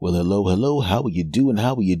Well, hello, hello. How are you doing?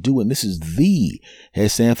 How are you doing? This is the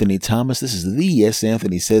S. Anthony Thomas. This is the S.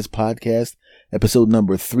 Anthony Says podcast, episode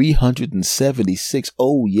number 376.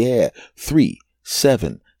 Oh, yeah.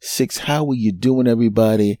 376. How are you doing,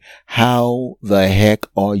 everybody? How the heck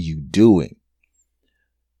are you doing?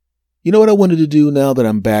 You know what I wanted to do now that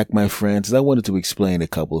I'm back, my friends, is I wanted to explain a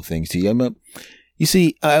couple of things to you. You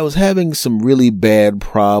see, I was having some really bad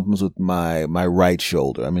problems with my right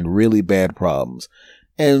shoulder. I mean, really bad problems.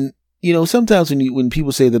 And, you know, sometimes when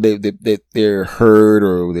people say that they're hurt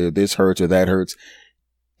or this hurts or that hurts,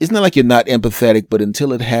 it's not like you're not empathetic, but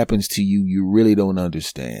until it happens to you, you really don't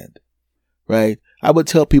understand, right? I would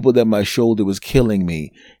tell people that my shoulder was killing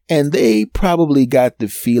me, and they probably got the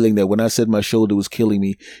feeling that when I said my shoulder was killing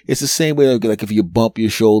me, it's the same way like if you bump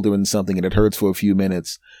your shoulder in something and it hurts for a few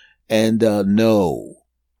minutes. And no,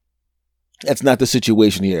 that's not the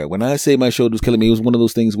situation here. When I say my shoulder was killing me, it was one of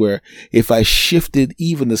those things where if I shifted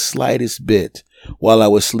even the slightest bit while I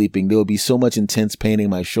was sleeping, there would be so much intense pain in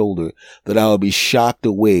my shoulder that I would be shocked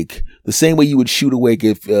awake. The same way you would shoot awake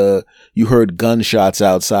if you heard gunshots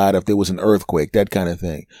outside, if there was an earthquake, that kind of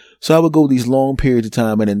thing. So I would go these long periods of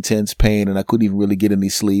time in intense pain, and I couldn't even really get any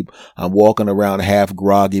sleep. I'm walking around half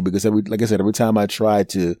groggy because every time I tried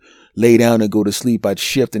to lay down and go to sleep, I'd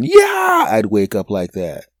shift and I'd wake up like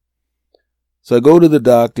that. So I go to the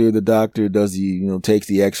doctor. The doctor does takes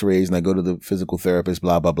the x-rays, and I go to the physical therapist,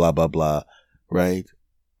 blah, blah, blah, blah, blah. Right.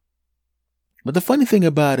 But the funny thing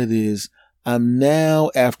about it is I'm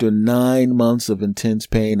now, after 9 months of intense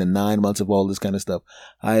pain and 9 months of all this kind of stuff,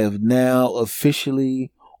 I have now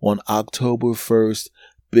officially on October 1st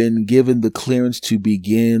been given the clearance to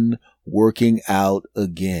begin working out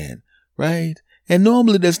again. Right. And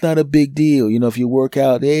normally that's not a big deal. You know, if you work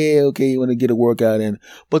out, hey, okay, you want to get a workout in.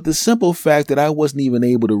 But the simple fact that I wasn't even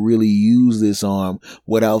able to really use this arm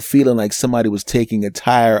without feeling like somebody was taking a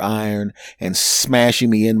tire iron and smashing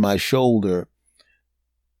me in my shoulder,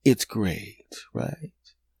 it's great, right?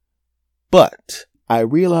 But I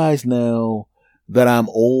realize now that I'm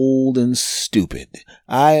old and stupid.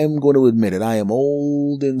 I am going to admit it. I am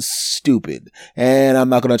old and stupid. And I'm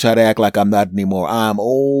not going to try to act like I'm not anymore. I'm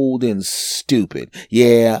old and stupid.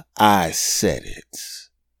 Yeah, I said it.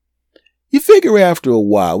 You figure after a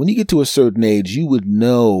while, when you get to a certain age, you would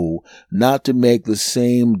know not to make the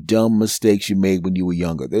same dumb mistakes you made when you were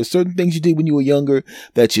younger. There's certain things you did when you were younger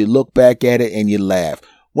that you look back at it and you laugh.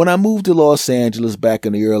 When I moved to Los Angeles back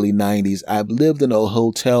in the early 90s, I lived in a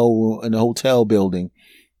hotel room, in a hotel building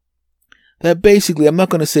that basically, I'm not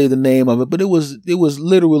going to say the name of it, but it was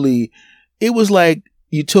like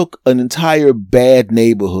you took an entire bad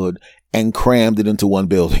neighborhood and crammed it into one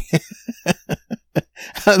building.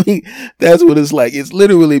 I mean, that's what it's like. It's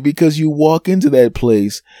literally because you walk into that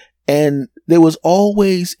place and there was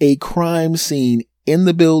always a crime scene in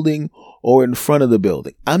the building or in front of the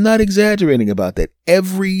building. I'm not exaggerating about that.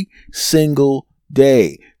 Every single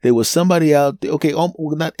day, there was somebody out there. Okay,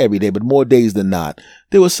 not every day, but more days than not.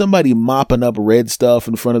 There was somebody mopping up red stuff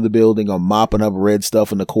in front of the building or mopping up red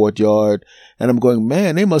stuff in the courtyard. And I'm going,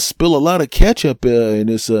 man, they must spill a lot of ketchup in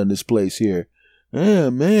this place here.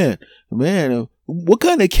 Yeah, man. What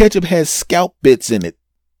kind of ketchup has scalp bits in it?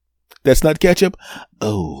 That's not ketchup?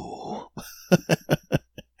 Oh.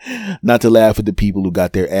 Not to laugh at the people who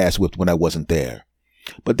got their ass whipped when I wasn't there.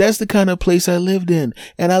 But that's the kind of place I lived in.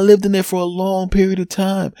 And I lived in there for a long period of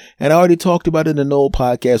time. And I already talked about it in an old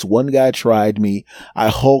podcast. One guy tried me. I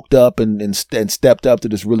hulked up and stepped up to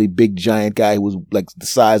this really big giant guy who was like the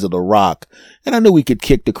size of The Rock. And I knew he could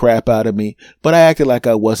kick the crap out of me. But I acted like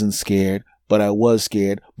I wasn't scared. But I was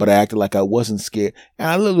scared. But I acted like I wasn't scared. And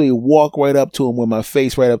I literally walked right up to him with my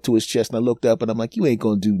face right up to his chest. And I looked up and I'm like, you ain't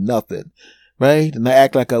gonna do nothing. Right? And I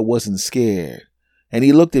act like I wasn't scared. And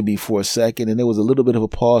he looked at me for a second and there was a little bit of a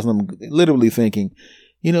pause and I'm literally thinking,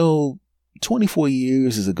 24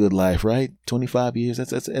 years is a good life, right? 25 years.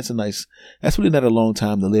 That's really not a long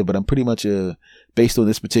time to live, but I'm pretty much, based on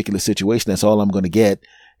this particular situation, that's all I'm going to get.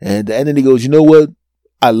 And then he goes, you know what?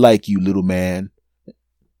 I like you, little man.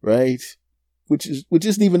 Right? Which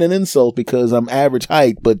isn't even an insult because I'm average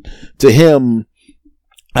height, but to him,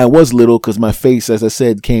 I was little because my face, as I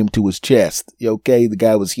said, came to his chest. Okay, the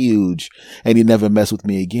guy was huge and he never messed with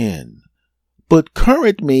me again. But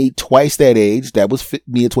current me, twice that age, that was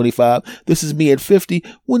me at 25, this is me at 50,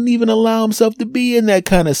 wouldn't even allow himself to be in that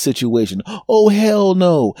kind of situation. Oh, hell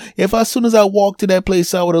no. If as soon as I walked to that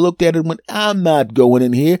place, I would have looked at it and went, I'm not going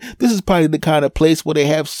in here. This is probably the kind of place where they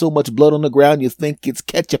have so much blood on the ground you think it's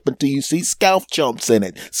ketchup until you see scalp chunks in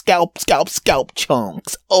it. Scalp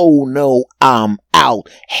chunks. Oh no, I'm out.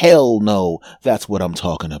 Hell no. That's what I'm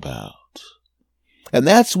talking about. And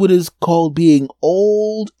that's what is called being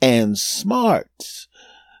old and smart.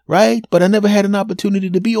 Right? But I never had an opportunity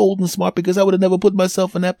to be old and smart because I would have never put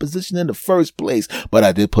myself in that position in the first place. But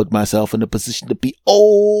I did put myself in a position to be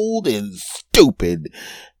old and stupid.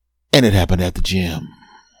 And it happened at the gym.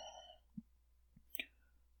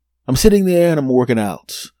 I'm sitting there and I'm working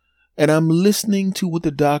out. And I'm listening to what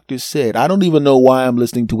the doctor said. I don't even know why I'm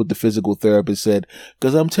listening to what the physical therapist said.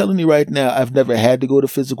 Because I'm telling you right now, I've never had to go to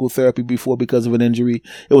physical therapy before because of an injury.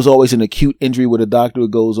 It was always an acute injury where the doctor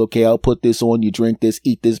goes, okay, I'll put this on, you drink this,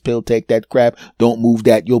 eat this pill, take that crap, don't move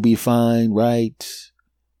that, you'll be fine, right?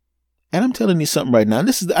 And I'm telling you something right now. And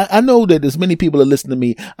this is, I know that there's many people that listen to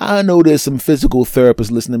me. I know there's some physical therapists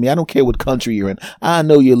listening to me. I don't care what country you're in. I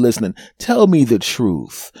know you're listening. Tell me the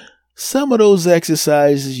truth. Some of those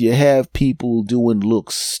exercises you have people doing look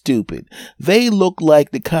stupid. They look like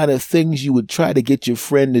the kind of things you would try to get your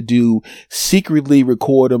friend to do, secretly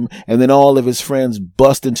record them, and then all of his friends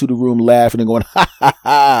bust into the room laughing and going, ha ha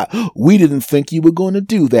ha, we didn't think you were going to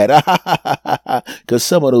do that. Ha ha ha ha. Because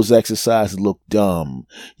some of those exercises look dumb.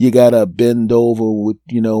 You gotta bend over with,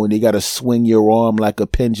 and you gotta swing your arm like a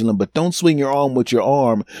pendulum, but don't swing your arm with your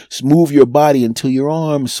arm. Move your body until your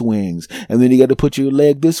arm swings. And then you gotta put your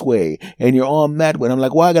leg this way and your arm that way. And I'm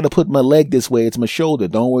like, why I got to put my leg this way? It's my shoulder.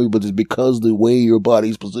 Don't worry, but it's because the way your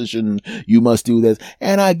body's positioned, you must do this.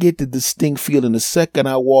 And I get the distinct feeling the second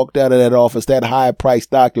I walked out of that office, that high-priced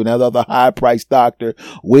doctor and that other high-priced doctor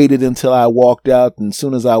waited until I walked out. And as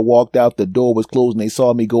soon as I walked out, the door was closed and they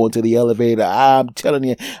saw me go into the elevator. I'm telling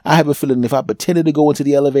you, I have a feeling if I pretended to go into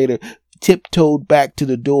the elevator, tiptoed back to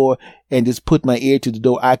the door and just put my ear to the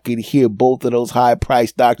door, I could hear both of those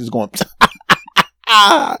high-priced doctors going,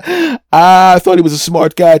 I thought he was a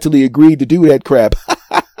smart guy till he agreed to do that crap.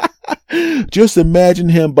 Just imagine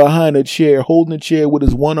him behind a chair, holding a chair with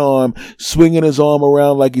his one arm, swinging his arm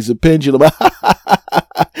around like he's a pendulum.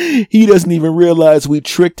 He doesn't even realize we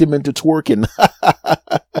tricked him into twerking.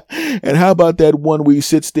 And how about that one where he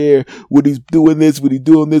sits there when he's doing this with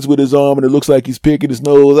his arm and it looks like he's picking his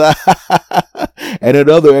nose. And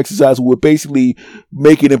another exercise where we're basically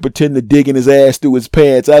making him pretend to dig in his ass through his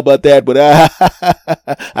pants. How about that? But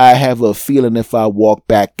I have a feeling if I walk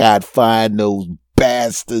back, I'd find those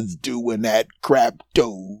bastards doing that crap.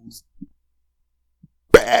 Those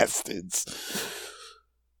bastards.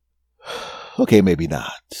 Okay, maybe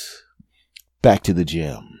not. Back to the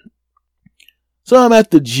gym. So I'm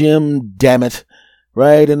at the gym, damn it,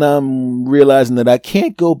 right? And I'm realizing that I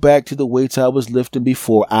can't go back to the weights I was lifting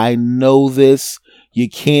before. I know this. You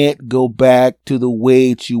can't go back to the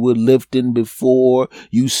weights you were lifting before,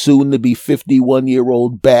 you soon to be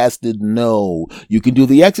 51-year-old bastard. No, you can do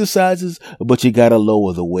the exercises, but you gotta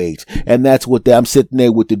lower the weights. And that's what I'm sitting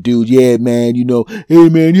there with the dude. Yeah, man, hey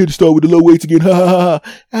man, you had to start with the low weights again. Ha ha ha.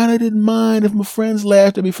 And I didn't mind if my friends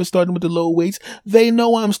laughed at me for starting with the low weights. They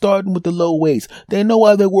know I'm starting with the low weights. They know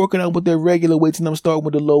why they're working out with their regular weights and I'm starting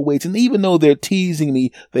with the low weights. And even though they're teasing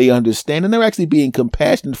me, they understand. And they're actually being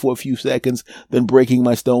compassionate for a few seconds, then breaking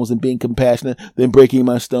my stones and being compassionate, then breaking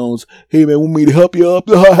my stones. Hey man, want me to help you up?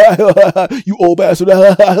 You old bastard.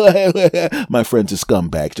 My friends are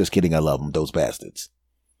scumbags. Just kidding. I love them. Those bastards.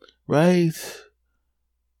 Right?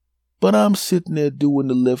 But I'm sitting there doing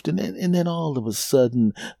the lifting, and then all of a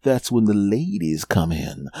sudden, that's when the ladies come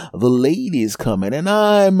in. The ladies come in, and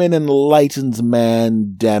I'm an enlightened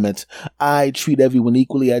man, damn it. I treat everyone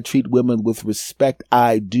equally. I treat women with respect.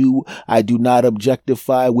 I do not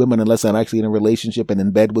objectify women unless I'm actually in a relationship and in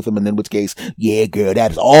bed with them, and in which case, yeah, girl,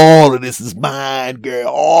 that's all of this is mine, girl.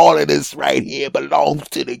 All of this right here belongs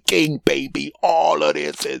to the king, baby. All of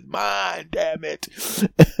this is mine, damn it.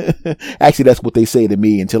 Actually, that's what they say to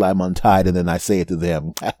me until I'm untied, and then I say it to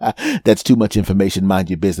them. That's too much information. Mind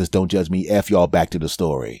your business. Don't judge me. F y'all, back to the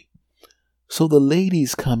story. So the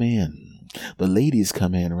ladies come in. The ladies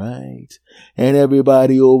come in, right? And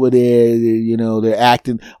everybody over there, they're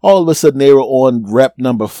acting. All of a sudden, they were on rep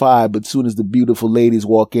number 5, but as soon as the beautiful ladies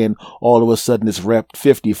walk in, all of a sudden it's rep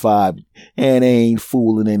 55. And they ain't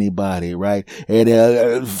fooling anybody, right?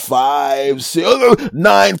 And 5, 6,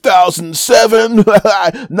 9,007,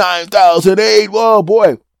 9,008. Oh,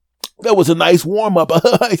 boy. That was a nice warm-up.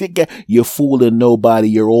 You're fooling nobody.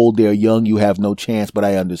 You're old, they're young. You have no chance, but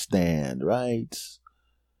I understand, right?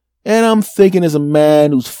 And I'm thinking as a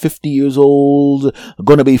man who's 50 years old,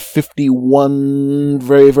 going to be 51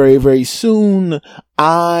 very, very, very soon,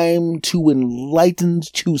 I'm too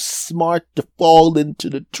enlightened, too smart to fall into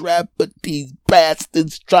the trap, but these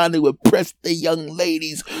bastards trying to impress the young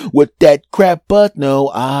ladies with that crap. But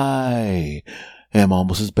no, I am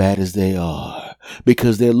almost as bad as they are,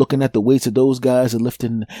 because they're looking at the weights that those guys are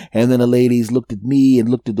lifting, and then the ladies looked at me and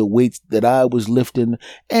looked at the weights that I was lifting,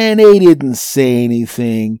 and they didn't say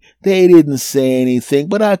anything.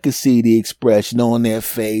 But I could see the expression on their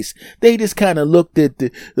face. They just kind of looked at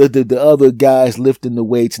the other guys lifting the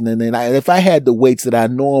weights, and then if I had the weights that I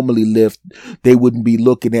normally lift, they wouldn't be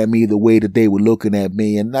looking at me the way that they were looking at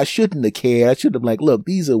me, and I shouldn't have cared. I should have like, look,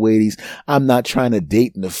 these are ladies I'm not trying to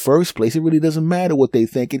date in the first place. It really doesn't matter what they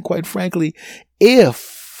think. And quite frankly,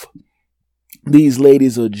 if these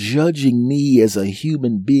ladies are judging me as a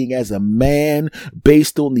human being, as a man,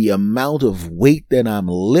 based on the amount of weight that I'm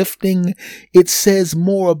lifting, it says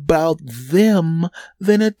more about them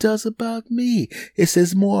than it does about me. It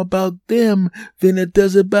says more about them than it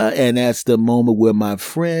does about, and that's the moment where my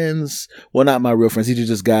friends, well, not my real friends, these are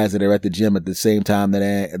just guys that are at the gym at the same time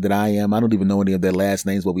that I am. I don't even know any of their last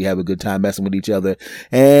names, but we have a good time messing with each other.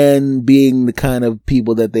 And being the kind of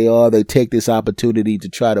people that they are, they take this opportunity to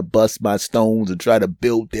try to bust my stone and try to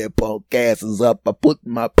build their punk asses up by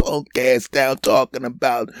putting my punk ass down, talking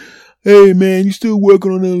about, hey man, you still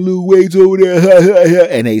working on them little weights over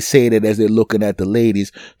there? And they say that as they're looking at the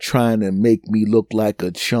ladies, trying to make me look like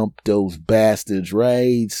a chump, those bastards,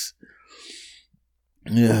 right?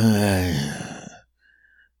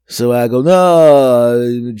 So I go,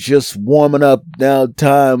 no, just warming up, now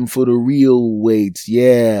time for the real weights.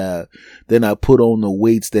 Yeah. Then I put on the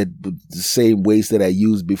weights the same weights that I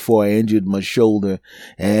used before I injured my shoulder,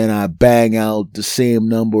 and I bang out the same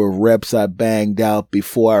number of reps I banged out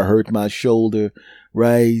before I hurt my shoulder,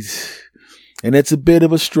 right? And it's a bit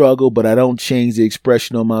of a struggle, but I don't change the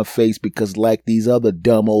expression on my face, because like these other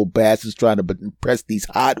dumb old bastards trying to impress these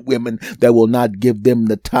hot women that will not give them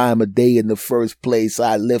the time of day in the first place,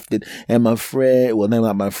 I lifted. And my friend, well, they're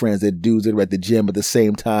not my friends, they're dudes that are at the gym at the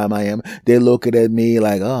same time I am. They're looking at me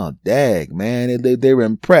like, oh, dang, man. They're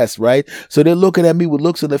impressed, right? So they're looking at me with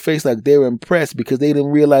looks on their face like they're impressed, because they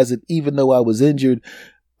didn't realize that even though I was injured,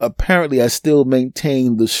 apparently I still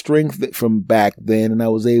maintained the strength from back then, and I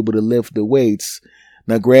was able to lift the weights.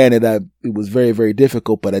 Now, granted, it was very, very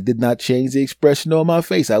difficult, but I did not change the expression on my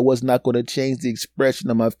face. I was not going to change the expression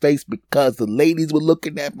on my face because the ladies were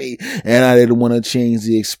looking at me, and I didn't want to change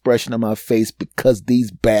the expression on my face because these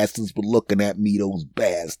bastards were looking at me, those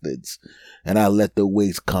bastards. And I let the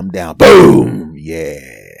weights come down. Boom! Yeah.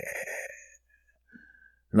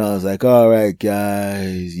 And I was like, all right,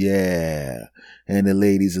 guys, yeah. And the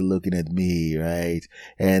ladies are looking at me, right?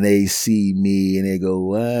 And they see me and they go,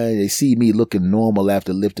 what? They see me looking normal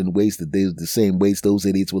after lifting weights, the same weights those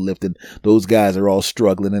idiots were lifting. Those guys are all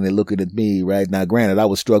struggling and they're looking at me, right? Now, granted, I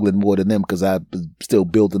was struggling more than them because I was still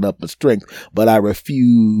building up my strength, but I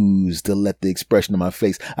refused to let the expression of my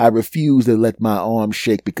face, I refused to let my arms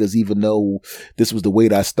shake, because even though this was the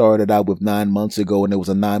weight I started out with 9 months ago and there was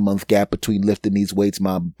a 9-month gap between lifting these weights,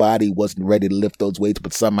 my body wasn't ready to lift those weights,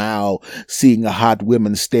 but somehow seeing a hot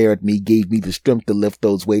women stare at me gave me the strength to lift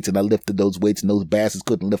those weights, and I lifted those weights, and those bastards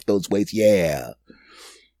couldn't lift those weights. Yeah.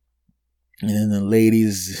 And then the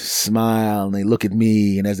ladies smile and they look at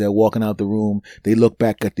me, and as they're walking out the room, they look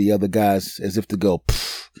back at the other guys as if to go,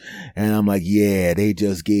 pff. And I'm like, yeah, they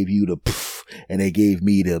just gave you the pff, and they gave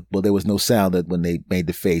me the, well, there was no sound when they made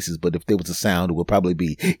the faces, but if there was a sound, it would probably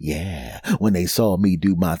be, yeah, when they saw me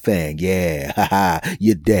do my thing. Yeah, haha,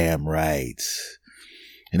 you're damn right.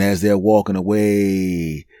 And as they're walking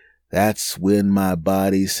away, that's when my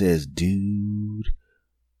body says, dude,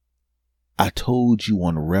 I told you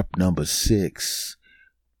on rep number 6,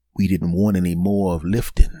 we didn't want any more of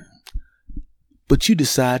lifting, but you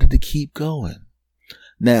decided to keep going.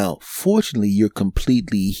 Now, fortunately, you're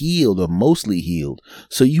completely healed or mostly healed,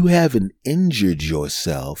 so you haven't injured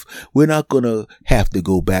yourself. We're not going to have to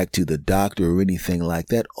go back to the doctor or anything like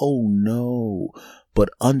that. Oh, no.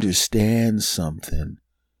 But understand something.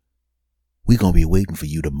 We're going to be waiting for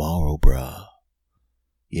you tomorrow, bruh.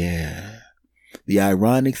 Yeah. The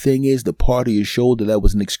ironic thing is, the part of your shoulder that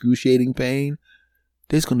was an excruciating pain,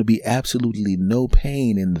 there's going to be absolutely no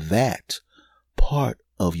pain in that part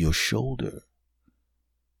of your shoulder.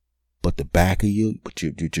 But the back of you, with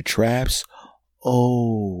your traps,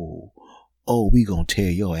 we gonna tear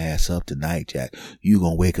your ass up tonight, Jack. You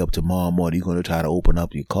gonna wake up tomorrow morning, you're gonna try to open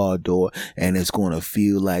up your car door, and it's gonna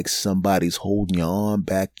feel like somebody's holding your arm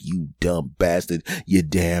back, you dumb bastard. You're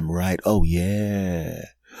damn right. Oh, yeah.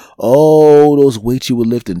 Oh, those weights you were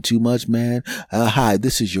lifting too much, man. Hi,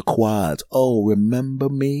 this is your quads. Oh, remember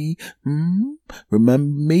me? Remember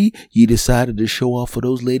me? You decided to show off for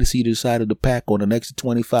those ladies. So you decided to pack on an extra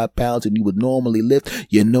 25 pounds and you would normally lift.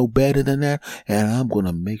 You know better than that. And I'm going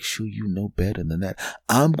to make sure you know better than that.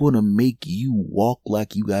 I'm going to make you walk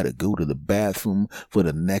like you got to go to the bathroom for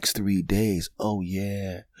the next 3 days. Oh,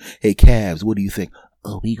 yeah. Hey, Cavs, what do you think?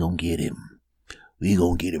 Oh, we going to get him. We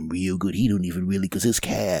gonna get him real good. He don't even really, cause his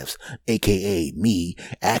calves, aka me,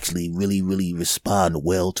 actually really respond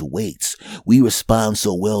well to weights. We respond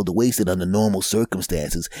so well to weights that under normal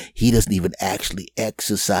circumstances, he doesn't even actually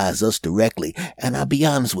exercise us directly. And I'll be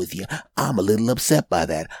honest with you, I'm a little upset by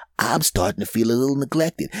that. I'm starting to feel a little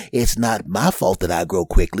neglected. It's not my fault that I grow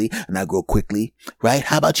quickly, right?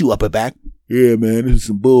 How about you, upper back? Yeah, man, this is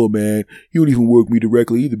some bull, man. He don't even work me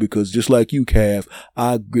directly either because just like you, Cav,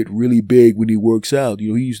 I get really big when he works out. He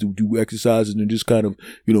used to do exercises and just kind of,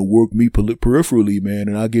 work me peripherally, man.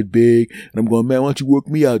 And I get big and I'm going, man, why don't you work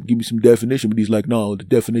me out? Give me some definition. But he's like, no, the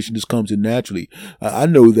definition just comes in naturally. I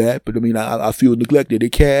know that, but I mean, I feel neglected. Hey,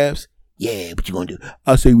 Cavs? Yeah, what you gonna do?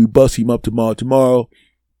 I say we bust him up tomorrow.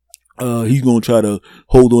 He's gonna try to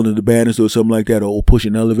hold on to the banister or something like that, or push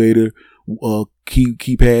an elevator,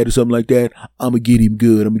 keypad or something like that. I'm gonna get him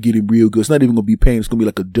good. I'm gonna get him real good. It's not even gonna be pain. It's gonna be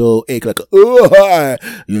like a dull ache, like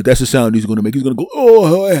that's the sound he's gonna make. He's gonna go,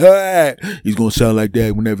 he's gonna sound like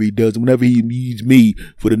that whenever he does. Whenever he needs me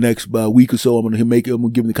for the next week or so, I'm gonna give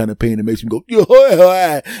him the kind of pain that makes him go,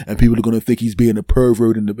 and people are gonna think he's being a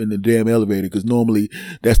pervert in the damn elevator, because normally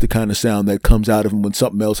that's the kind of sound that comes out of him when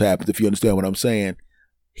something else happens, if you understand what I'm saying.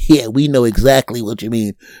 Yeah, we know exactly what you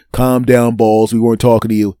mean. Calm down, Balls. We weren't talking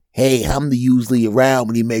to you. Hey, I'm usually around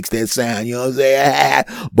when he makes that sound. You know what I'm saying?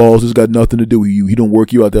 Balls has got nothing to do with you. He don't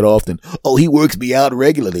work you out that often. Oh, he works me out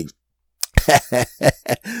regularly.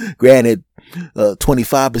 Granted,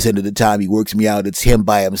 25% of the time he works me out, it's him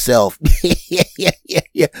by himself.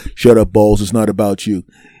 Yeah. Shut up, Balls. It's not about you.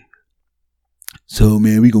 So,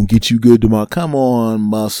 man, we gonna get you good tomorrow. Come on,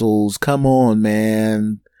 Muscles. Come on,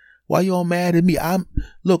 man. Why y'all mad at me? I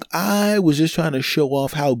was just trying to show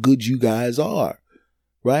off how good you guys are,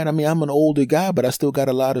 right? I mean, I'm an older guy, but I still got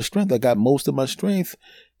a lot of strength. I got most of my strength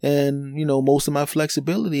and, most of my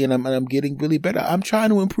flexibility, and I'm getting really better. I'm trying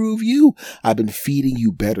to improve you. I've been feeding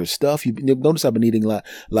you better stuff. You notice I've been eating a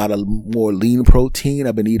lot of more lean protein.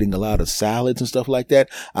 I've been eating a lot of salads and stuff like that.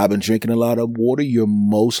 I've been drinking a lot of water. You're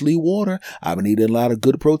mostly water. I've been eating a lot of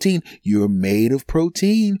good protein. You're made of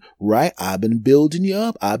protein, right? I've been building you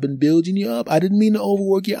up. I didn't mean to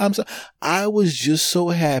overwork you. I was just so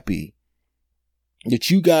happy that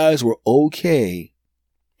you guys were okay.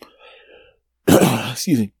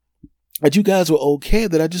 Excuse me. That you guys were okay,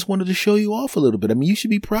 that I just wanted to show you off a little bit. I mean, you should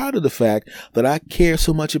be proud of the fact that I care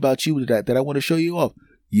so much about you that I want to show you off.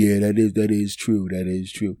 Yeah, that is true. That is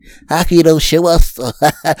true. How can you don't show us?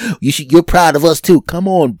 You're proud of us too. Come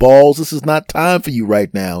on, Balls. This is not time for you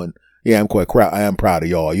right now. And yeah, I am proud of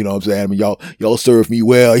y'all. You know what I'm saying? I mean, y'all serve me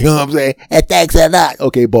well. You know what I'm saying? And thanks a lot.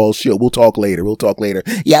 Okay, Balls, sure. We'll talk later.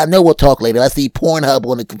 Yeah, I know we'll talk later. I see Pornhub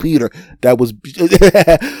on the computer. That was,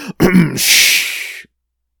 shh.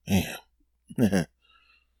 Man.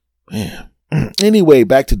 Anyway,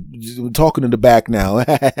 back to talking in the back now.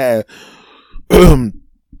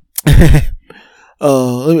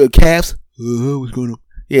 Calves. What's going on?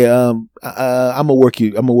 Yeah, I'm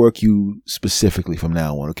gonna work you specifically from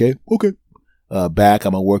now on, okay? Okay. Back,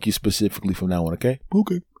 I'm gonna work you specifically from now on, okay?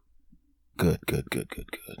 Okay. Good.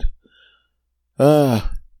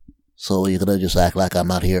 So you're gonna just act like I'm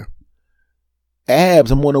not here?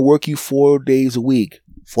 Abs, I'm gonna work you 4 days a week.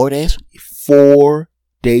 4 days? 4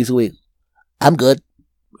 days a week. I'm good.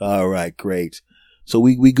 All right, great. So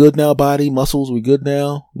we good now, body, muscles, we good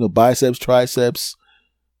now? Biceps, triceps,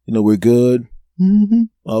 we're good. Mm-hmm.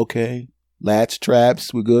 Okay. Lats,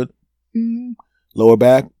 traps, we're good. Mm-hmm. Lower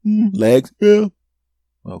back, legs, yeah.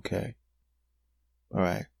 Okay. All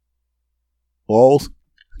right. Balls?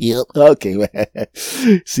 Yep. Okay.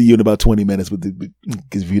 See you in about 20 minutes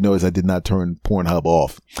because if you notice, I did not turn Pornhub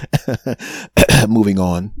off. Moving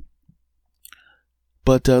on.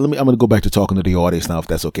 But I'm going to go back to talking to the audience now, if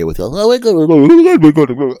that's okay with you. Oh, we're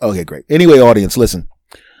good. Okay, great. Anyway, audience, listen.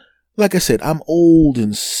 Like I said, I'm old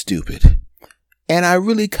and stupid. And I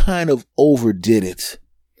really kind of overdid it.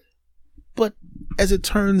 But as it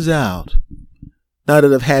turns out, now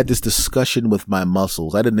that I've had this discussion with my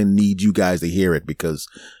muscles, I didn't need you guys to hear it because,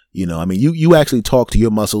 you actually talk to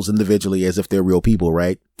your muscles individually as if they're real people,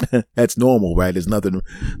 right? That's normal, right? There's nothing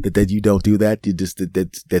that you don't do that.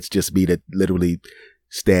 That's just me that literally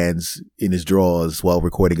stands in his drawers while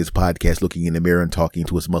recording his podcast, looking in the mirror and talking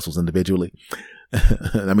to his muscles individually.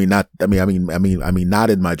 I mean, not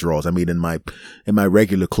in my drawers. I mean, in my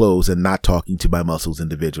regular clothes, and not talking to my muscles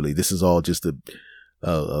individually. This is all just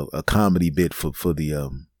a comedy bit for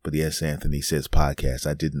the S. Anthony Says podcast.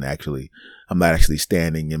 I'm not actually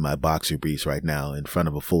standing in my boxer briefs right now in front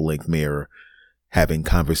of a full length mirror having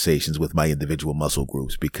conversations with my individual muscle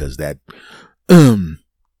groups, because that would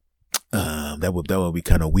be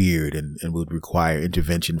kind of weird and would require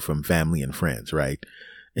intervention from family and friends, right?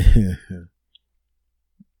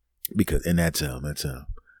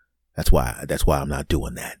 That's why I'm not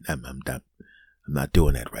doing that. I'm not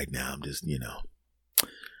doing that right now. I'm just,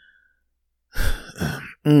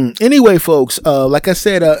 Anyway, folks, like I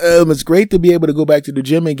said, it's great to be able to go back to the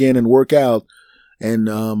gym again and work out and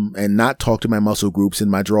not talk to my muscle groups in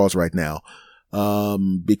my drawers right now.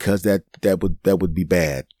 Because that would be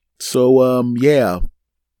bad. So, yeah.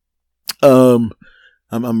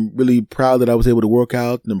 I'm really proud that I was able to work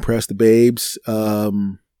out and impress the babes. I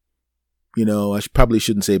probably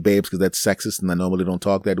shouldn't say babes because that's sexist and I normally don't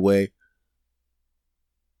talk that way.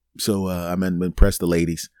 So, I'm impressed the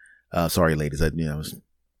ladies. Sorry, ladies. I was,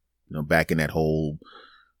 back in that whole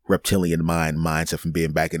reptilian mindset from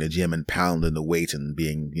being back in the gym and pounding the weights and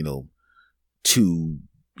being, too,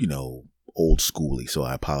 old schooly. So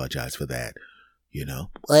I apologize for that.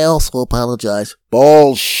 I also apologize.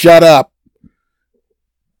 Balls, shut up.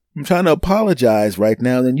 I'm trying to apologize right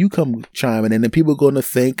now. Then you come chiming in and people are going to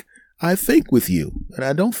think I think with you and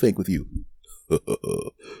I don't think with you.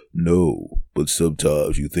 No, but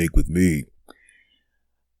sometimes you think with me.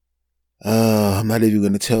 I'm not even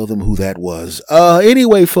going to tell them who that was.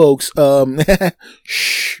 Anyway, folks,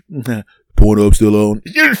 shh. Pornhub still on?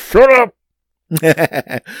 You shut up.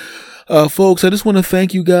 Folks, I just want to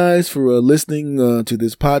thank you guys for listening to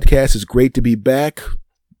this podcast. It's great to be back.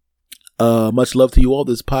 Much love to you all.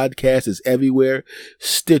 This podcast is everywhere.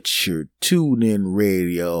 Stitcher, TuneIn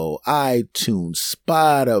Radio, iTunes,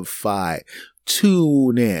 Spotify,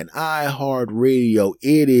 TuneIn, iHeartRadio.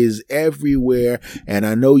 It is everywhere. And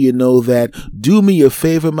I know you know that. Do me a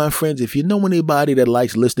favor, my friends. If you know anybody that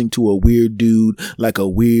likes listening to a weird dude, like a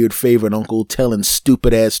weird favorite uncle telling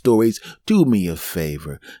stupid ass stories, do me a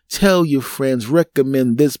favor. Tell your friends,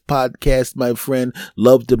 recommend this podcast, my friend.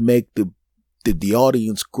 Love to make the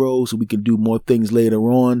audience grow so we can do more things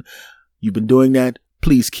later on. You've been doing that.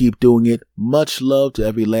 Please keep doing it. Much love to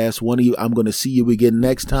every last one of you. I'm going to see you again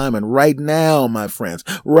next time. And right now, my friends,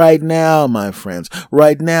 I'm going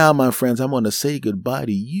to say goodbye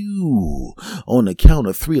to you on the count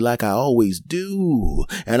of 3 like I always do.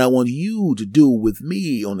 And I want you to do it with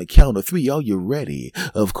me on the count of 3. Are you ready?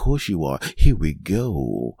 Of course you are. Here we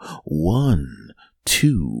go. 1,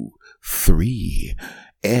 2, 3.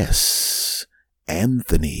 S.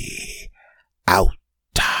 Anthony out.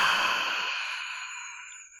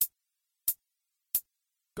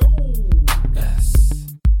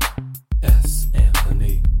 S.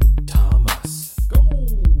 Anthony Thomas. Go.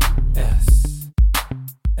 S.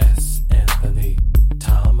 Anthony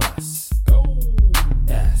Thomas. Go.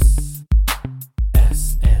 S.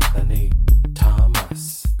 Anthony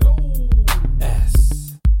Thomas. Go.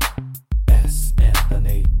 S.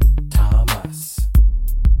 Anthony Thomas.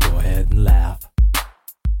 Go ahead and laugh.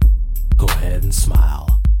 Go ahead and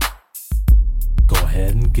smile. Go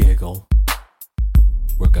ahead and giggle.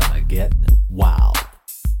 We're gonna get wild.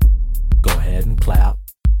 Go ahead and clap.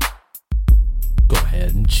 Go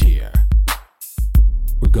ahead and cheer.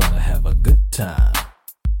 We're gonna have a good time.